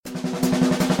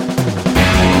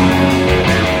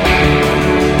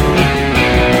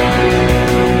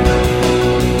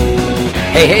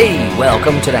Hey,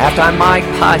 welcome to the Halftime Mike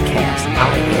podcast.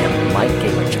 I am Mike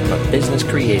Gingrich. I'm a business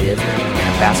creative and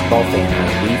a basketball fan.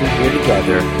 I'm weaving here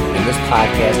together in this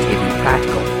podcast to give you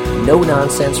practical,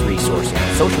 no-nonsense resources,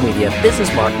 social media,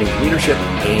 business marketing, leadership,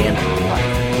 and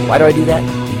life. Why do I do that?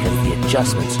 Because the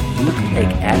adjustments you can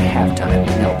make at halftime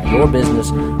can help your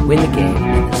business win the game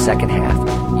in the second half.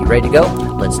 You ready to go?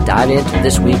 Let's dive into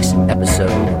this week's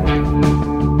episode.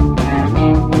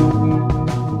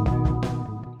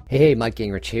 Hey, Mike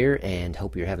Gingrich here, and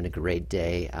hope you're having a great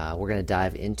day. We're going to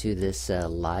dive into this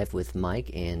live with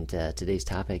Mike, and today's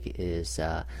topic is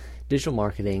digital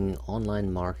marketing,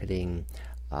 online marketing,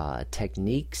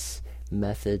 techniques,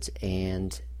 methods,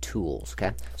 and tools.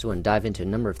 Okay, so we're going to dive into a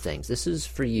number of things. This is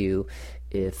for you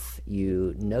if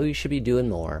you know you should be doing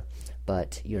more,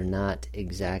 but you're not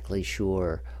exactly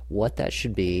sure what that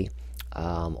should be,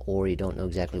 or you don't know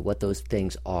exactly what those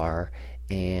things are,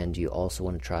 and you also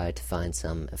want to try to find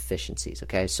some efficiencies.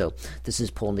 Okay, so this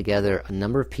is pulling together a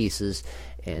number of pieces,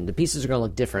 and the pieces are going to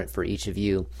look different for each of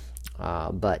you,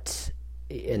 and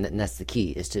that's the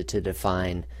key, is to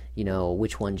define,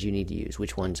 which ones you need to use,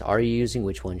 which ones are you using,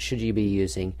 which ones should you be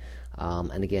using,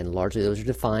 and again, largely those are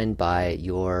defined by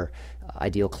your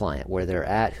ideal client, where they're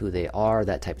at, who they are,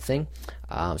 that type of thing.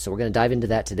 So we're going to dive into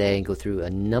that today and go through a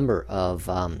number of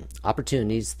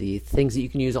opportunities, the things that you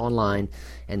can use online,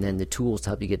 and then the tools to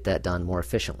help you get that done more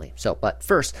efficiently. So, but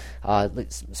first,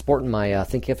 sporting my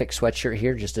Thinkific sweatshirt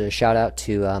here, just a shout out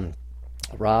to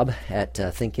Rob at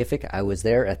Thinkific. I was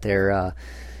there at their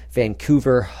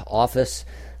Vancouver office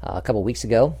a couple weeks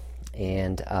ago,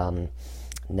 and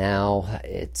now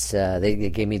it's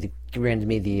they granted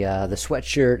me the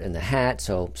sweatshirt and the hat,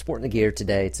 so sporting the gear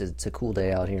today. It's a cool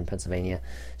day out here in Pennsylvania,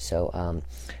 so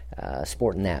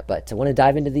sporting that. But I want to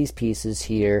dive into these pieces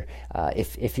here.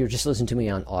 If you're just listening to me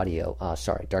on audio,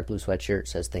 dark blue sweatshirt,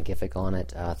 says Thinkific on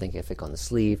it, Thinkific on the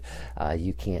sleeve.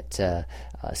 You can't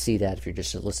see that if you're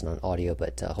just listening on audio,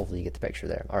 but hopefully you get the picture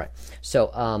there. All right,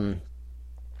 so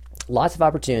lots of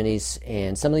opportunities,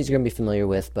 and some of these you're going to be familiar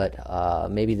with,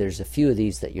 but maybe there's a few of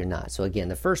these that you're not. So again,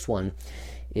 the first one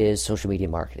is social media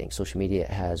marketing. Social media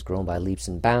has grown by leaps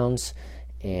and bounds,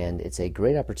 and it's a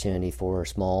great opportunity for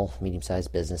small,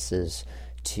 medium-sized businesses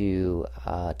to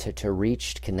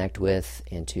reach, connect with,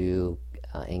 and to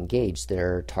engage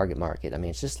their target market. I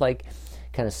mean, it's just like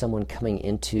kind of someone coming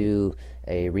into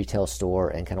a retail store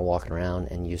and kind of walking around,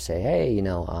 and you say, hey,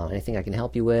 anything I can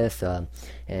help you with?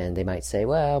 And they might say,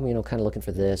 well, kind of looking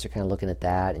for this or kind of looking at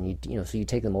that. And so you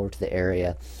take them over to the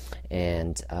area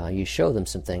and you show them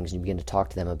some things and you begin to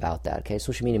talk to them about that. Okay,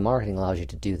 social media marketing allows you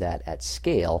to do that at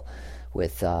scale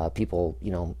with people,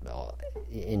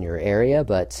 in your area,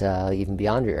 but even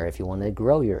beyond your area if you want to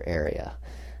grow your area.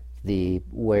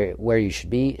 Where you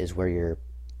should be is where your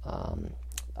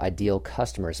ideal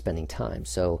customer is spending time.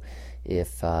 So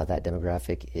if that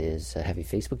demographic is a heavy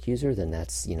Facebook user, then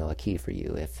that's a key for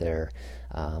you. If they're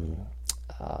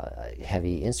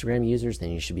heavy Instagram users,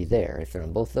 then you should be there. If they're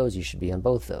on both those, you should be on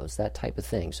both those, that type of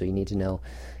thing. So you need to know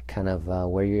kind of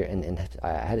where you're, and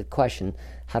I had a question,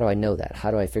 how do I know that?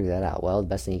 How do I figure that out? Well, the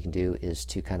best thing you can do is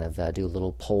to kind of do a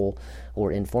little poll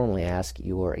or informally ask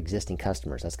your existing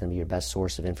customers. That's going to be your best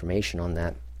source of information on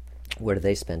that. Where do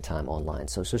they spend time online?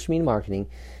 So social media marketing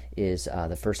is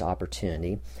the first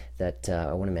opportunity that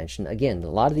I want to mention. Again, a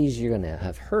lot of these you're going to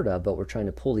have heard of, but we're trying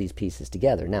to pull these pieces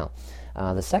together. Now,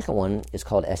 the second one is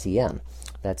called SEM.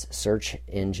 That's search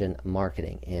engine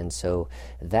marketing. And so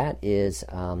that is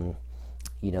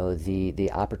the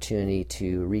opportunity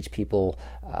to reach people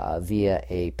via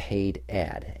a paid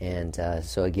ad. And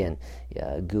so again,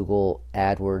 Google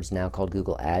AdWords, now called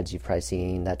Google Ads, you've probably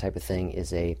seen that type of thing,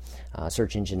 is a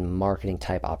search engine marketing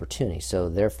type opportunity. So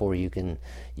therefore you can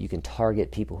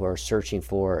target people who are searching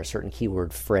for a certain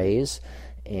keyword phrase,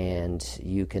 and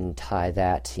you can tie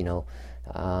that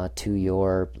to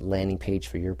your landing page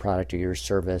for your product or your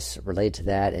service related to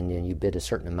that, and then you bid a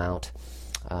certain amount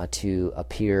to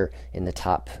appear in the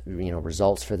top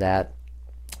results for that.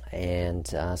 And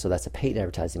so that's a paid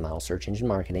advertising model, search engine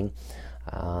marketing.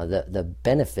 The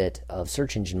benefit of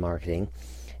search engine marketing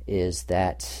is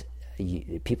that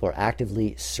people are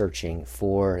actively searching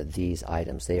for these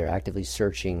items. They are actively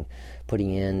searching,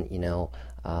 putting in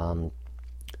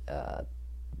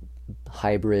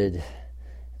hybrid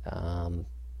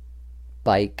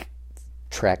bike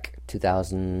Trek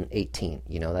 2018,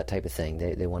 that type of thing.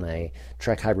 They want a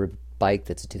Trek hybrid bike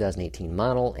that's a 2018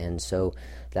 model, and so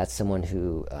that's someone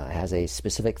who has a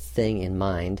specific thing in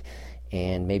mind,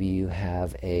 and maybe you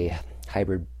have a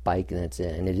hybrid bike and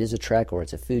it is a Trek or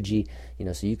it's a Fuji,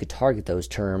 so you could target those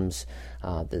terms,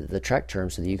 the Trek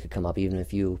terms, so that you could come up even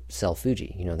if you sell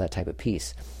Fuji, that type of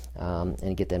piece.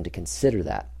 and get them to consider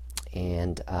that.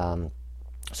 And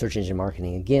search engine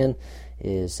marketing, again,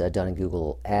 is done in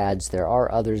Google Ads. There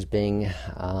are others, Bing,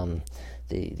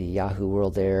 the Yahoo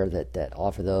world there that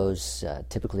offer those.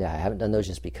 Typically, I haven't done those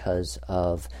just because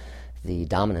of the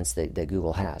dominance that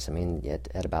Google has. I mean,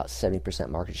 at about 70%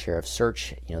 market share of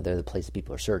search, they're the place that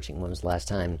people are searching. When was the last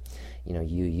time,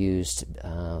 you used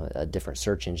a different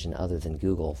search engine other than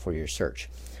Google for your search?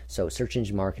 So search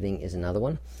engine marketing is another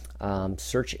one.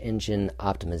 Search engine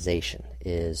optimization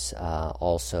is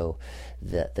also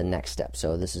the next step.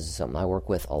 So this is something I work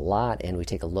with a lot, and we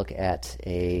take a look at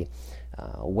a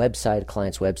website, a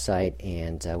client's website,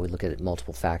 and we look at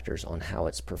multiple factors on how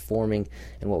it's performing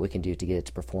and what we can do to get it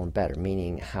to perform better,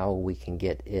 meaning how we can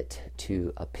get it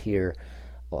to appear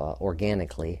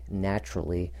organically,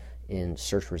 naturally in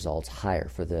search results higher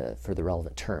for the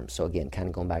relevant terms. So again, kind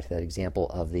of going back to that example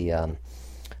of the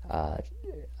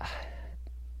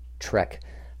Trek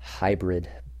hybrid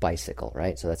bicycle,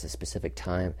 right? So that's a specific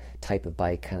type of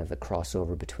bike, kind of a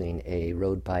crossover between a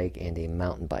road bike and a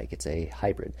mountain bike. It's a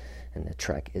hybrid, and the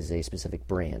Trek is a specific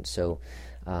brand. So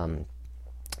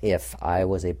if I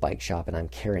was a bike shop and I'm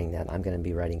carrying that, I'm going to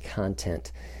be writing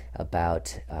content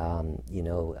about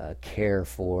care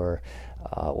for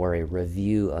or a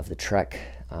review of the Trek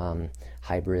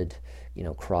hybrid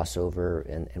crossover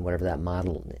and whatever that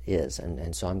model is,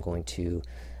 and so I'm going to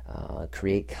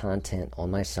create content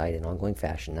on my site in ongoing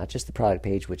fashion, not just the product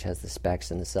page, which has the specs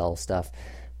and the sell stuff,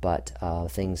 but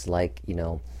things like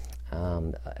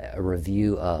a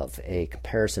review of a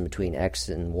comparison between X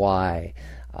and Y,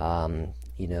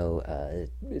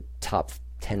 top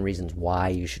 10 reasons why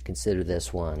you should consider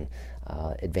this one,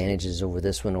 advantages over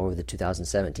this one over the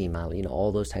 2017 model,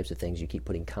 all those types of things you keep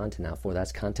putting content out for.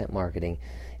 That's content marketing.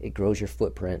 It grows your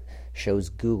footprint, shows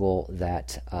Google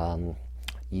that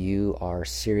you are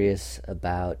serious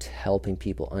about helping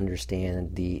people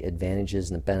understand the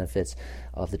advantages and the benefits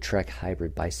of the Trek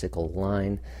hybrid bicycle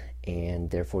line, and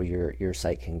therefore your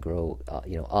site can grow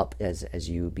up as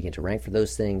you begin to rank for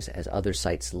those things, as other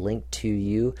sites link to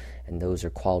you, and those are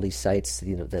quality sites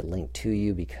that link to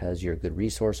you because you're a good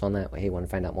resource on that. Hey, want to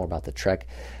find out more about the Trek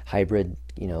hybrid,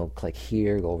 click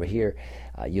here, go over here,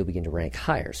 you'll begin to rank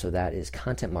higher. So that is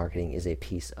content marketing is a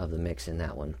piece of the mix in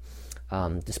that one.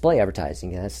 Display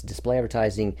advertising. Yes, display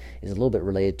advertising is a little bit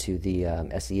related to the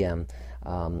SEM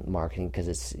marketing, because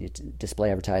it's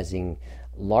display advertising.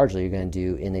 Largely, you're going to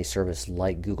do in a service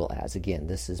like Google Ads. Again,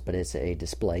 but it's a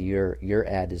display. Your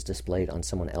ad is displayed on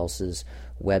someone else's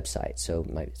website. So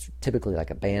it's typically like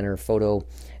a banner, photo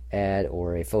ad,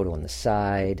 or a photo on the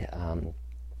side.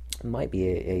 It might be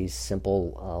a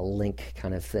simple link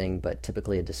kind of thing, but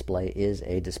typically a display is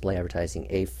a display advertising,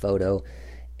 a photo,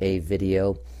 a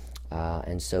video.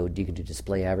 And so you can do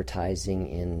display advertising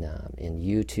in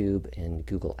YouTube, in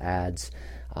Google Ads,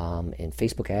 in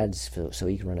Facebook ads. So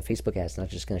you can run a Facebook ad. It's not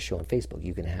just going to show on Facebook.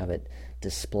 You can have it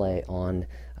display on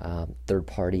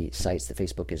third-party sites that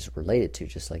Facebook is related to,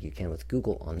 just like you can with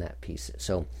Google on that piece.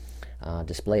 So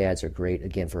display ads are great,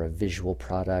 again, for a visual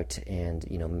product.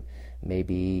 And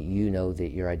maybe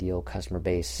that your ideal customer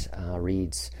base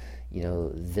reads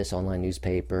this online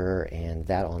newspaper and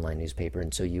that online newspaper,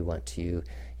 and so you want to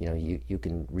you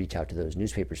can reach out to those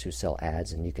newspapers who sell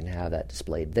ads, and you can have that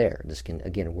displayed there. This can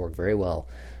again work very well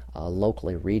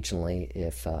locally, regionally,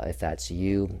 if that's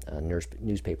you.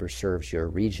 Newspaper serves your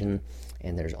region,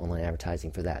 and there's online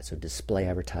advertising for that. So display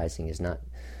advertising is not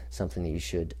something that you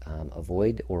should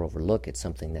avoid or overlook. It's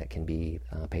something that can be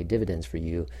pay dividends for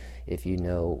you if you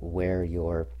know where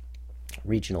your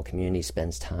regional community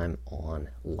spends time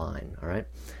online. All right.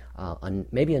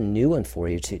 Maybe a new one for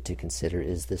you to consider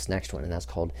is this next one, and that's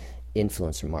called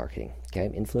influencer marketing. Okay,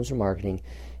 influencer marketing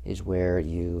is where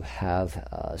you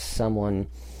have someone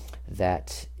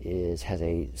that has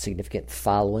a significant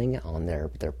following on their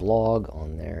blog,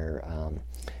 on their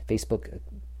Facebook,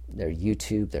 their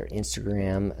YouTube, their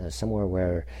Instagram, somewhere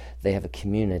where they have a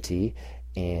community,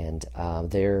 and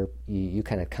you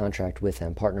kind of contract with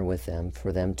them, partner with them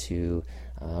for them to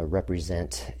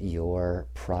represent your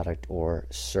product or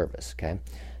service. Okay,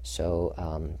 so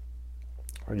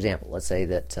for example, let's say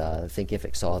that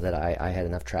Thinkific saw that I had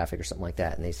enough traffic or something like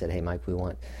that, and they said, "Hey, Mike, we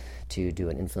want to do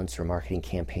an influencer marketing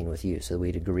campaign with you." So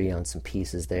we'd agree on some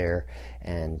pieces there,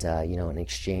 and in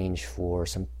exchange for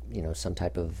some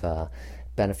type of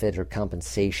benefit or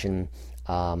compensation.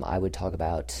 I would talk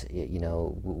about,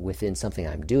 within something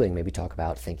I'm doing, maybe talk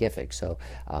about Thinkific. So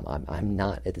I'm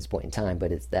not at this point in time,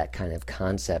 but it's that kind of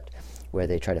concept where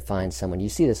they try to find someone. You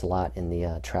see this a lot in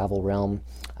the travel realm.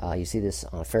 You see this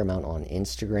on a fair amount on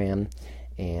Instagram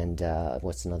And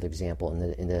what's another example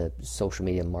in the social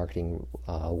media marketing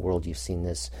world? You've seen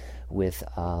this with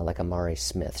like Amari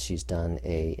Smith. She's done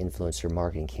a influencer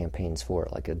marketing campaigns for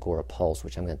it, like Agora Pulse,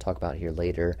 which I'm going to talk about here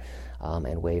later,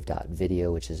 and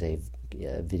Wave.video, which is a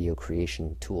video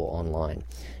creation tool online.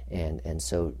 And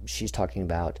so she's talking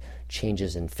about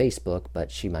changes in Facebook, but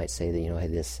she might say that, hey,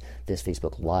 this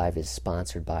Facebook Live is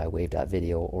sponsored by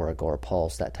Wave.video or Agora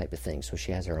Pulse, that type of thing. So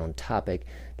she has her own topic,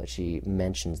 but she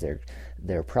mentions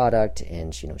their product,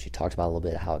 and she talked about a little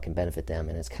bit how it can benefit them,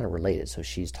 and it's kind of related. So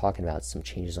she's talking about some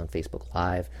changes on Facebook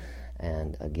Live,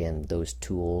 and again, those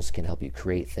tools can help you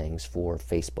create things for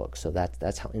Facebook. So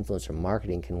that's how influencer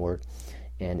marketing can work.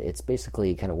 And it's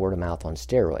basically kind of word of mouth on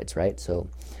steroids, right? So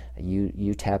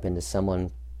you tap into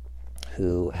someone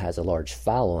who has a large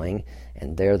following,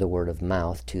 and they're the word of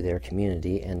mouth to their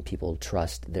community, and people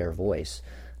trust their voice.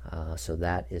 So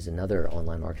that is another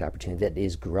online market opportunity that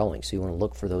is growing. So you want to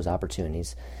look for those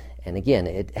opportunities. And again,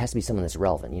 it has to be someone that's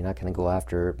relevant. You're not going to go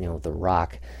after The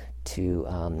Rock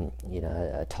to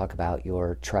talk about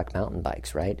your Trek mountain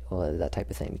bikes, right? Or that type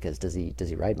of thing, because does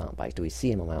he ride mountain bikes? Do we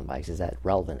see him on mountain bikes? Is that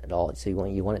relevant at all? So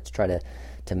you want it to try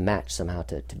to match somehow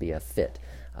to be a fit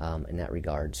in that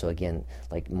regard. So again,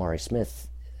 like Mari Smith,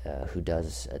 who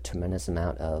does a tremendous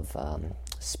amount of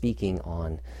speaking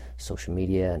on social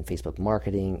media and Facebook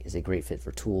marketing, is a great fit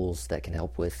for tools that can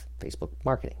help with Facebook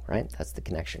marketing, right? That's the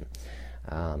connection.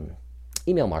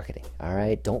 Email marketing, all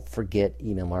right? Don't forget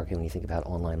email marketing when you think about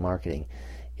online marketing.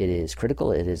 It is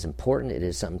critical, it is important, it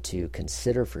is something to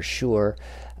consider for sure,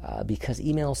 because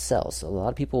email sells. So a lot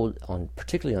of people,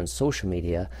 particularly on social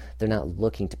media, they're not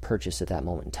looking to purchase at that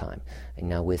moment in time. And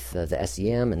now with the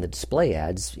SEM and the display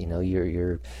ads,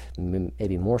 you're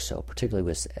maybe more so, particularly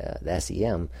with the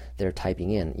SEM, they're typing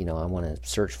in, I want to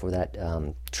search for that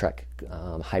Trek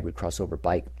hybrid crossover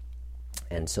bike.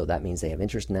 And so that means they have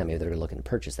interest in that. Maybe they're looking to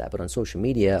purchase that. But on social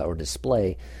media or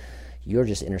display, you're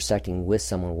just intersecting with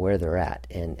someone where they're at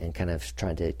and kind of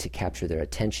trying to capture their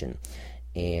attention.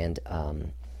 And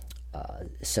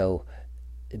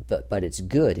but it's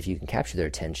good if you can capture their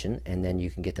attention, and then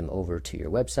you can get them over to your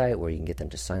website, where you can get them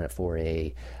to sign up for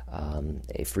a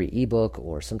free ebook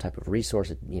or some type of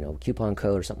resource, coupon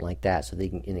code or something like that, so they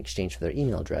can, in exchange for their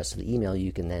email address. So the email,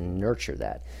 you can then nurture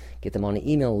that, get them on an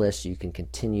email list. You can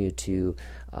continue to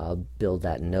build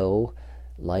that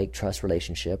trust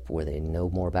relationship where they know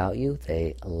more about you.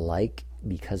 They like,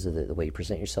 because of the way you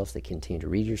present yourself, they continue to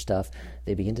read your stuff,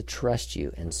 they begin to trust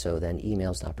you. And so then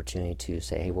email is an opportunity to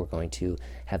say, hey, we're going to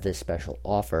have this special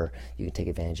offer, you can take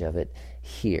advantage of it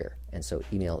here. And so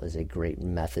email is a great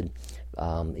method.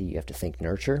 You have to think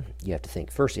nurture. You have to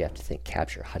think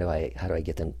capture. How do I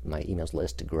get them, my emails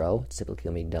list, to grow? It's typically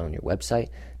going to be done on your website.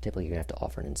 Typically you're going to have to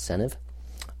offer an incentive.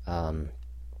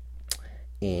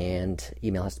 And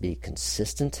email has to be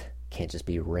consistent. Can't just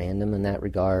be random in that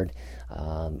regard.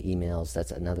 Emails,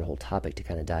 that's another whole topic to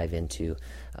kind of dive into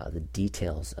the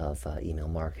details of email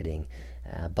marketing.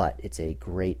 But it's a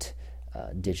great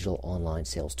digital online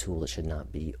sales tool that should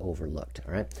not be overlooked.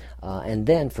 All right, and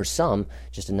then for some,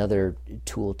 just another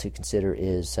tool to consider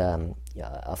is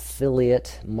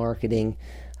affiliate marketing.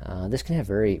 This can have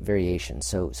variations.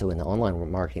 So in the online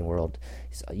marketing world,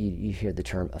 you hear the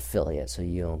term affiliate. So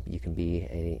you can be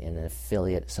an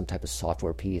affiliate, some type of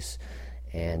software piece,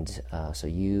 and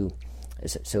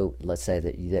so let's say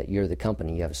that you're the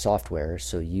company, you have a software,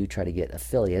 so you try to get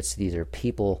affiliates. These are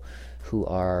people who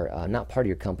are not part of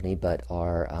your company, but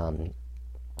are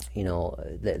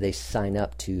they sign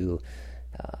up to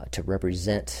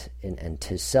represent and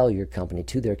to sell your company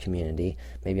to their community,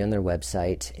 maybe on their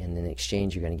website, and in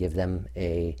exchange you're going to give them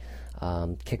a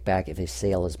kickback if a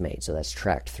sale is made. So that's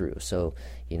tracked through. So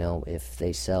if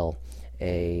they sell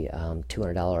a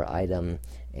 $200 item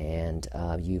and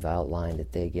you've outlined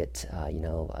that they get a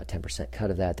 10% cut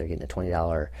of that, they're getting a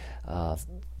 $20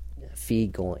 fee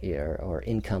going or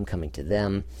income coming to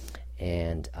them,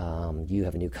 and you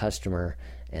have a new customer,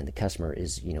 and the customer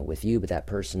is with you, but that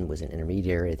person was an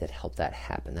intermediary that helped that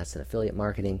happen. That's an affiliate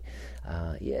marketing.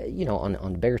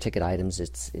 On bigger ticket items,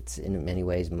 it's in many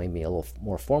ways maybe a little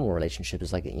more formal relationship.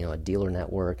 It's like a dealer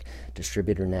network,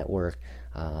 distributor network,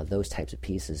 those types of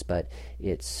pieces. But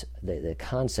it's the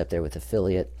concept there with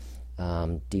affiliate.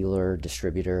 Dealer,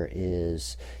 distributor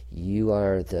is you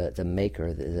are the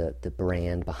maker, the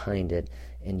brand behind it,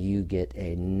 and you get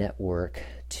a network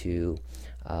to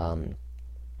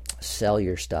sell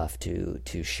your stuff, to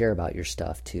share about your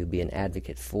stuff, to be an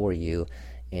advocate for you.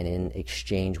 And in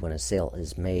exchange, when a sale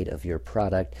is made of your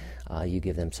product, you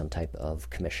give them some type of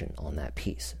commission on that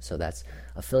piece. So that's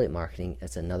affiliate marketing.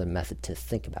 That's another method to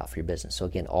think about for your business. So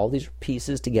again, all these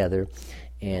pieces together,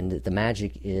 And the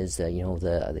magic is, I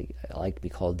like to be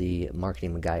called the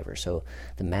marketing MacGyver. So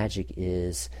the magic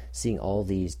is seeing all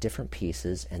these different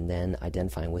pieces and then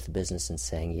identifying with the business and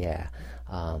saying,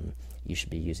 you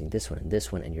should be using this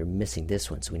one, and you're missing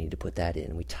this one, so we need to put that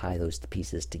in. We tie those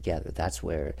pieces together. That's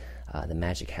where the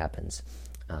magic happens.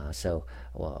 I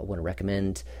want to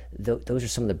recommend those are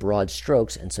some of the broad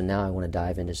strokes, and so now I want to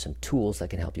dive into some tools that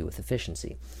can help you with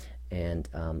efficiency. And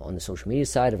on the social media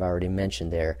side, I've already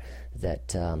mentioned there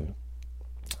that I'm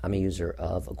a user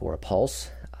of Agorapulse,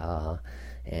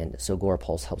 and so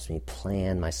Agorapulse helps me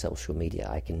plan my social media.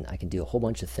 I can do a whole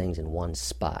bunch of things in one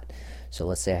spot. So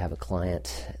let's say I have a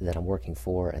client that I'm working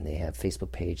for, and they have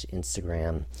Facebook page,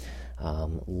 Instagram,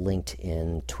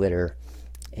 LinkedIn, Twitter,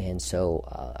 and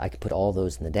so I can put all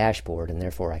those in the dashboard, and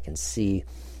therefore I can see.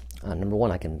 Number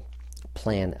one, I can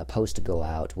plan a post to go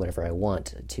out, whatever I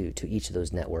want, to each of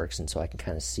those networks, and so I can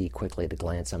kind of see quickly at a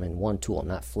glance. I'm in one tool. I'm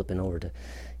not flipping over to,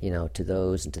 to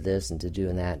those and to this and to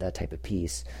doing that type of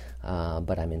piece,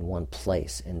 but I'm in one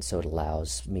place, and so it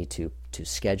allows me to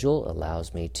schedule,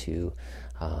 allows me to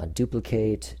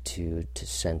duplicate, to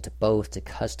send to both, to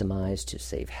customize, to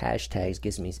save hashtags,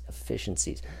 gives me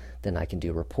efficiencies. Then I can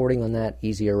do reporting on that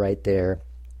easier right there.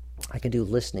 I can do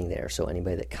listening there, so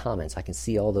anybody that comments, I can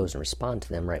see all those and respond to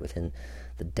them right within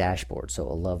the dashboard. So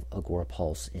I love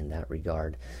Agorapulse in that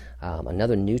regard.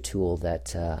 Another new tool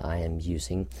that I am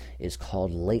using is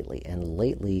called Lately, and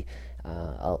Lately,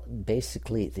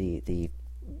 basically the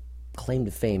claim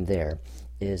to fame there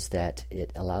is that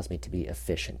it allows me to be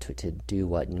efficient, to do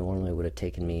what normally would have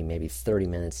taken me maybe 30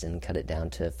 minutes and cut it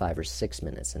down to 5 or 6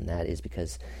 minutes, and that is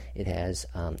because it has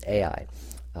AI.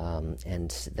 And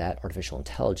that artificial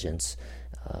intelligence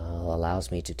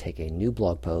allows me to take a new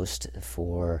blog post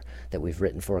that we've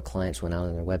written for a client, went out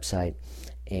on their website,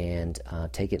 and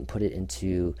take it and put it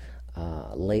into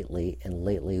Lately, and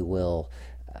Lately will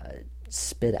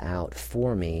spit out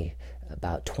for me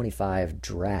about 25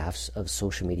 drafts of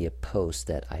social media posts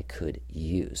that I could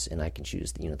use, and I can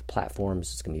choose the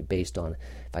platforms. It's going to be based on,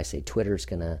 if I say Twitter, it's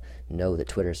going to know that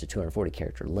Twitter is a 240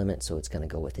 character limit, so it's going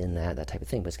to go within that type of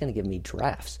thing, but it's going to give me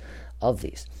drafts of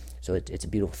these. So it's a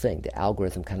beautiful thing. The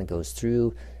algorithm kind of goes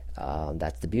through.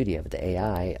 That's the beauty of it. The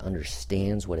AI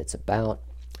understands what it's about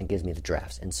and gives me the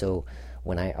drafts. And so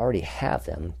when I already have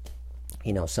them,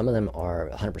 some of them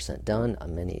are 100% done.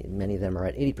 Many of them are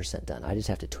at 80% done. I just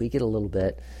have to tweak it a little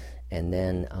bit and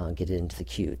then get it into the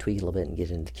queue. Tweak it a little bit and get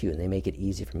it into the queue. And they make it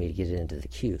easy for me to get it into the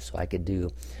queue. So I could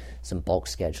do some bulk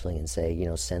scheduling and say,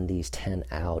 send these 10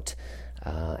 out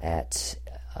at,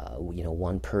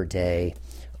 one per day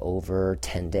over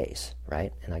 10 days,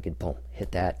 right? And I could, boom,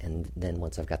 hit that. And then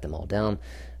once I've got them all down,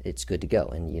 it's good to go.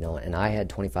 And, and I had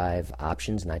 25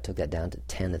 options, and I took that down to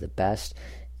 10 of the best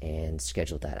and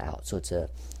scheduled that out. So it's a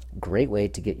great way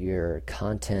to get your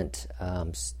content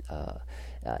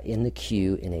in the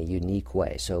queue in a unique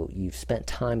way. So you've spent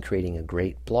time creating a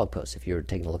great blog post. If you're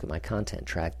taking a look at my content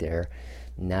track there,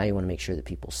 now you want to make sure that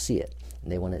people see it.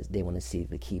 And they want to see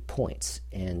the key points.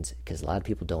 And because a lot of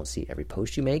people don't see every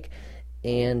post you make,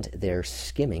 and they're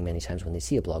skimming many times when they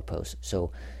see a blog post.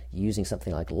 So using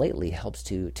something like Lately helps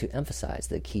to emphasize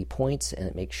the key points, and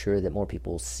it makes sure that more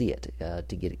people see it,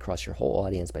 to get it across your whole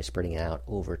audience by spreading it out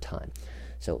over time.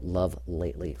 So love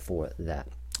Lately for that.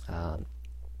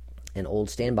 An old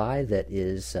standby that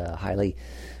is highly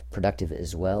productive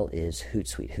as well is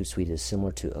Hootsuite. Hootsuite is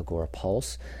similar to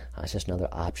Agorapulse. It's just another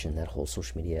option, that whole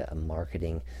social media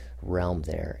marketing realm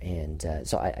there. And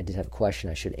so I did have a question.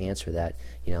 I should answer that.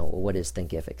 What is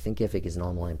Thinkific? Thinkific is an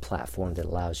online platform that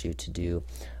allows you to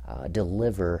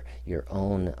deliver your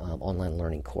own online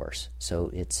learning course. So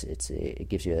it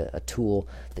gives you a tool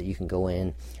that you can go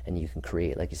in and you can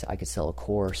create. Like you said, I could sell a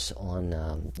course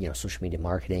on social media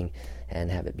marketing and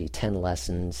have it be 10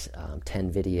 lessons,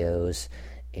 10 videos.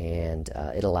 And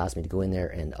it allows me to go in there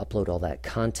and upload all that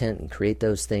content and create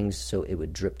those things, so it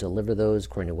would drip deliver those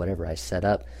according to whatever I set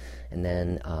up, and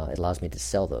then it allows me to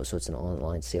sell those. So it's an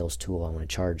online sales tool. I want to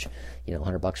charge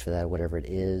 $100 for that, whatever it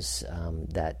is.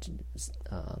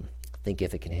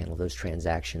 Thinkific can handle those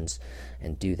transactions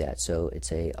and do that. So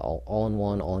it's a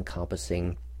all-in-one,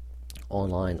 all-encompassing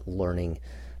online learning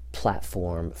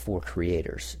platform for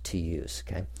creators to use.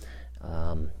 Okay.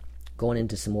 Going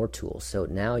into some more tools. So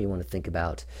now you want to think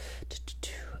about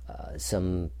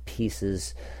some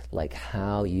pieces like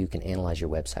how you can analyze your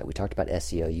website. We talked about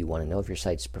SEO. You want to know if your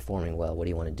site's performing well. What do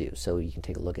you want to do? So you can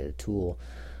take a look at a tool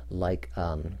like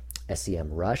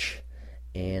SEMrush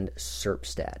and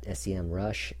SERPstat.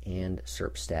 SEMrush and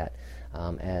SERPstat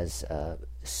as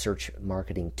search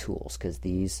marketing tools, because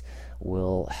these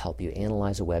will help you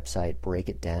analyze a website, break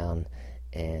it down,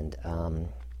 and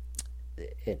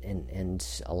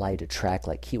and allow you to track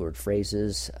like keyword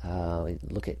phrases,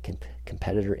 look at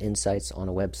competitor insights on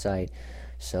a website.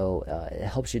 So it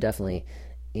helps you definitely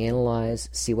analyze,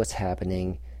 see what's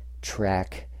happening,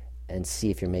 track, and see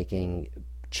if you're making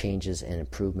changes and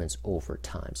improvements over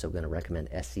time. So I'm going to recommend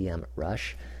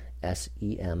SEMrush,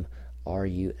 SEMRUSH,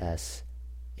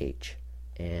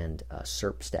 and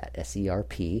SERPstat,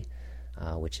 SERP,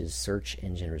 which is Search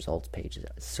Engine Results Pages,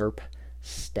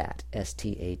 SERPstat,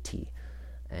 STAT.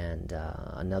 And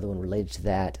another one related to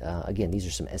that, again, these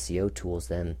are some SEO tools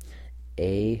then,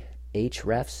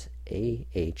 Ahrefs,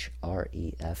 AHREFS,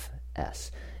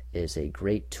 is a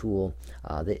great tool.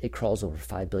 It crawls over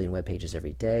 5 billion web pages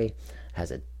every day,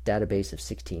 has a database of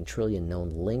 16 trillion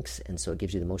known links, and so it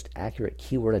gives you the most accurate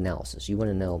keyword analysis. You want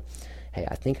to know, hey,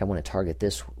 I think I want to target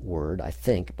this word,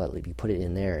 but if you put it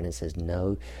in there and it says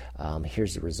no,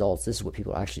 here's the results, this is what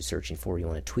people are actually searching for, you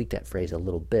want to tweak that phrase a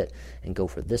little bit and go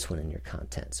for this one in your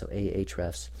content. So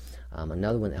Ahrefs.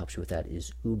 Another one that helps you with that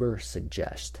is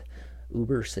Ubersuggest.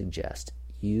 Ubersuggest,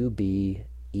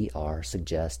 UBER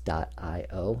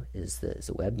suggest.io is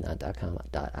the web, not .com,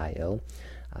 .io.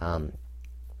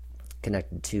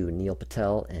 Connected to Neil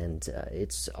Patel, and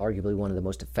it's arguably one of the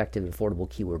most effective, affordable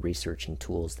keyword researching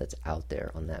tools that's out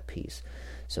there on that piece.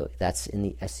 So that's in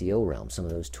the SEO realm, some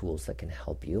of those tools that can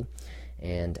help you.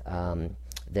 And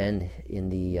then in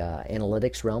the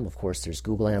analytics realm, of course, there's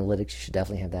Google Analytics. You should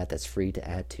definitely have that. That's free to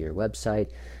add to your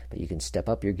website, but you can step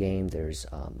up your game. There's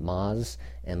Moz,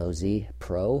 M-O-Z,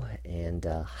 Pro, and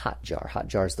Hotjar.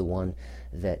 Hotjar is the one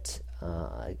that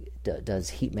does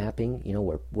heat mapping,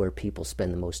 where people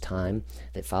spend the most time,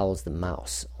 that follows the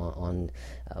mouse on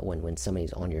when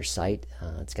somebody's on your site.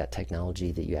 It's got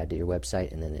technology that you add to your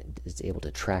website, and then it's able to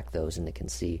track those, and it can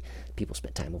see people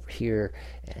spent time over here,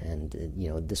 and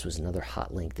this was another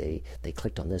hot link. They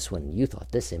clicked on this one, and you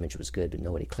thought this image was good, but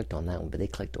nobody clicked on that one, but they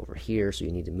clicked over here, so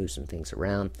you need to move some things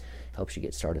around. Helps you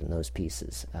get started in those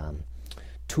pieces.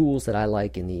 Tools that I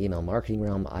like in the email marketing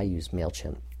realm, I use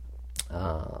MailChimp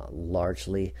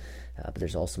largely, but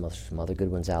there's also some other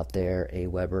good ones out there.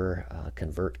 Aweber,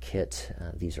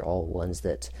 ConvertKit, these are all ones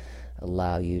that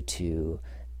allow you to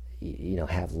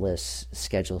have lists,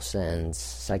 schedule sends,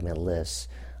 segment lists,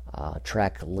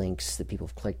 track links that people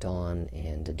have clicked on,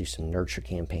 and do some nurture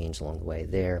campaigns along the way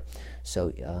there. So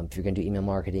if you're going to do email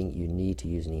marketing, you need to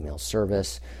use an email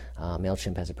service.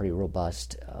 MailChimp has a pretty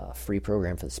robust free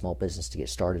program for the small business to get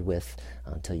started with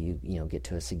until you get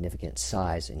to a significant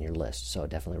size in your list. So I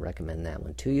definitely recommend that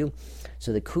one to you.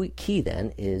 So the key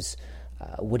then is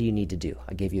what do you need to do?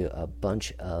 I gave you a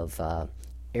bunch of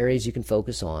areas you can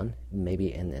focus on,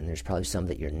 maybe, and there's probably some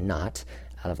that you're not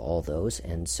out of all those.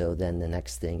 And so then the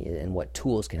next thing is, and what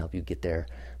tools can help you get there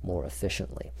more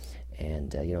efficiently.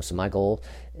 And so my goal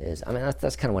is,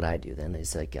 that's kind of what I do then,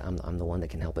 is like I'm the one that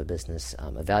can help a business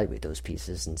evaluate those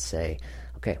pieces and say,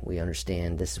 okay, we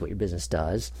understand this is what your business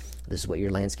does, this is what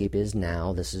your landscape is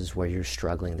now, this is where you're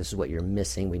struggling, this is what you're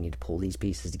missing, we need to pull these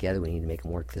pieces together, we need to make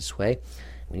them work this way,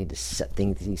 we need to set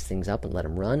these things up and let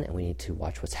them run, and we need to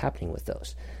watch what's happening with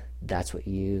those. That's what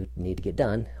you need to get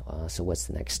done. So what's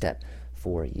the next step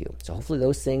for you? So hopefully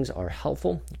those things are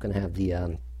helpful. I'm going to have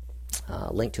the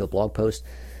link to a blog post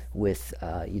with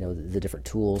the different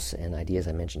tools and ideas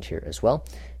I mentioned here as well,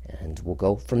 and we'll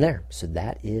go from there. So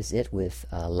that is it with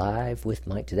Live with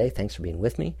Mike today. Thanks for being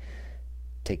with me.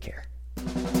 Take care.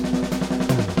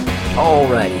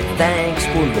 Alrighty, thanks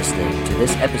for listening to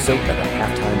this episode of the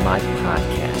Halftime Mike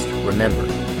podcast. Remember,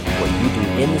 what you do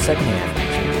in the second half can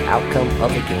change the outcome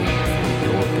of the game for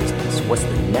your business. What's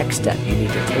the next step you need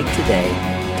to take today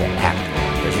to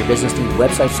act? Does your business need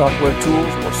website software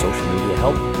tools or social media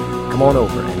help? Come on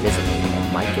over and visit me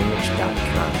at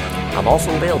MikeEnrich.com. I'm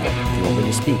also available if you want me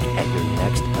to speak at your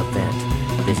next event.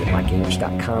 Visit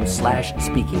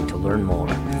MikeEnrich.com/speaking to learn more.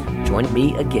 Join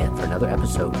me again for another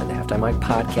episode of the Halftime Mike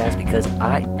podcast, because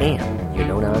I am your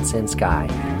no-nonsense guy,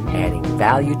 adding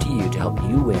value to you to help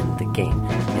you win the game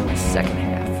in the second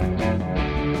half.